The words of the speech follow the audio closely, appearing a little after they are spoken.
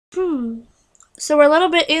So we're a little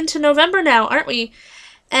bit into November now, aren't we?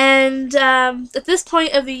 And at this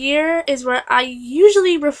point of the year is where I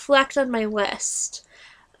usually reflect on my list.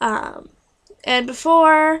 Um, and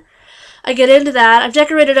before I get into that, I've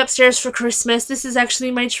decorated upstairs for Christmas. This is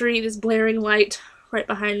actually my tree, this blaring light right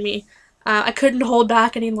behind me. I couldn't hold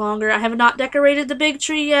back any longer. I have not decorated the big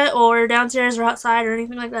tree yet, or downstairs or outside or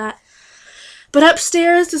anything like that. But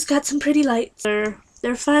upstairs, it's got some pretty lights.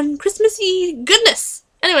 They're fun, Christmassy goodness.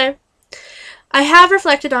 Anyway, I have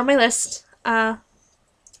reflected on my list a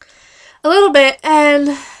little bit,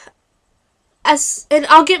 and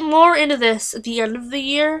I'll get more into this at the end of the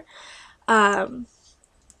year. I'll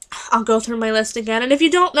go through my list again, and if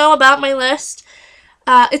you don't know about my list,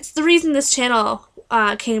 it's the reason this channel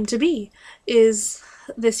came to be, is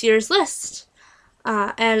this year's list.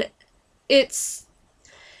 And it's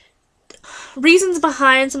reasons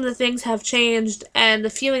behind some of the things have changed, and the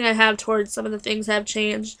feeling I have towards some of the things have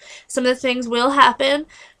changed. Some of the things will happen,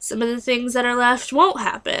 some of the things that are left won't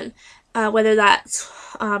happen. Whether that's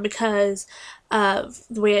because of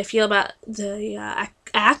the way I feel about the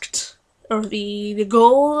act, or the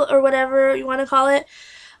goal, or whatever you want to call it.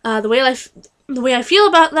 The way I feel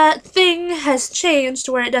about that thing has changed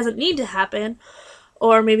to where it doesn't need to happen.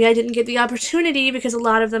 Or maybe I didn't get the opportunity, because a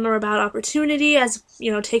lot of them are about opportunity, as,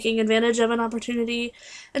 you know, taking advantage of an opportunity.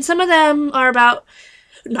 And some of them are about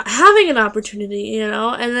not having an opportunity, you know.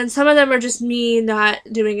 And then some of them are just me not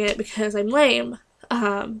doing it because I'm lame.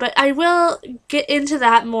 But I will get into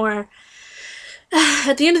that more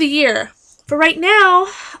at the end of the year. For right now,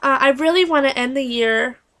 I really want to end the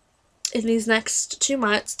year in these next 2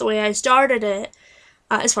 months the way I started it.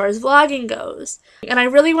 As far as vlogging goes. And I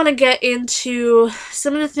really want to get into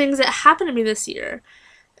some of the things that happened to me this year.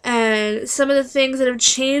 And some of the things that have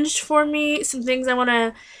changed for me. Some things I want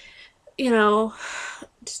to, you know,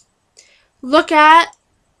 look at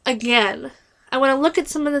again. I want to look at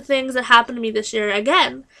some of the things that happened to me this year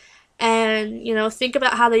again. And, you know, think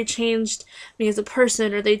about how they changed me as a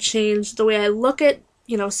person. Or they changed the way I look at,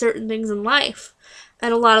 you know, certain things in life.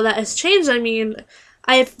 And a lot of that has changed. I mean,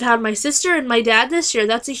 I have found my sister and my dad this year.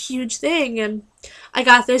 That's a huge thing. And I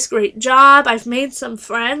got this great job. I've made some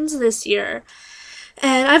friends this year.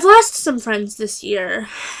 And I've lost some friends this year.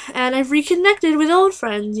 And I've reconnected with old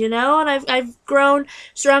friends, you know. And I've grown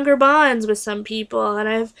stronger bonds with some people.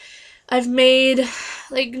 And I've made,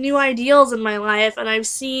 like, new ideals in my life. And I've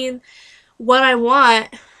seen what I want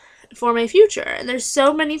for my future. And there's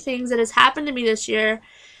so many things that has happened to me this year.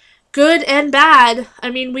 Good and bad. I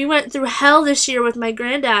mean, we went through hell this year with my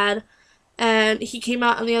granddad, and he came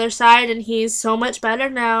out on the other side, and he's so much better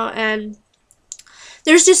now, and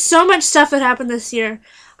there's just so much stuff that happened this year.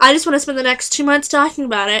 I just want to spend the next 2 months talking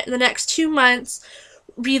about it, and the next 2 months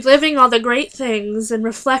reliving all the great things, and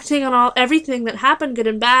reflecting on everything that happened, good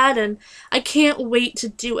and bad, and I can't wait to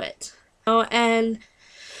do it. And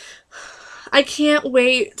I can't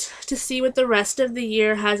wait to see what the rest of the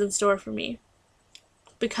year has in store for me.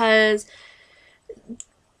 Because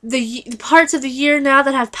the parts of the year now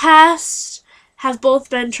that have passed have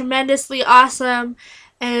both been tremendously awesome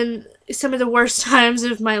and some of the worst times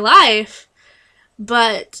of my life.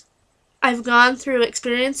 But I've gone through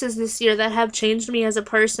experiences this year that have changed me as a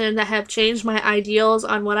person, that have changed my ideals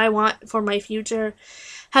on what I want for my future,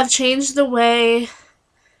 have changed the way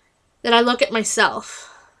that I look at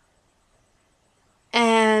myself.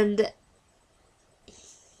 And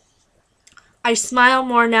I smile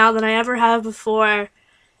more now than I ever have before.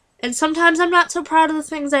 And sometimes I'm not so proud of the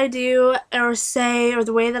things I do or say or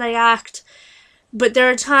the way that I act. But there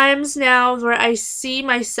are times now where I see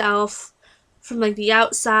myself from, like, the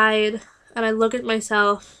outside, and I look at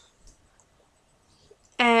myself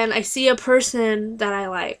and I see a person that I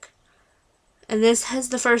like. And this is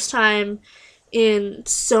the first time in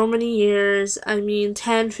so many years, I mean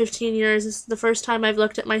 10, 15 years, this is the first time I've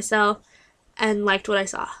looked at myself and liked what I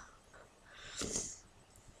saw.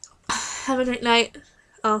 Have a great night.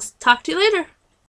 I'll talk to you later.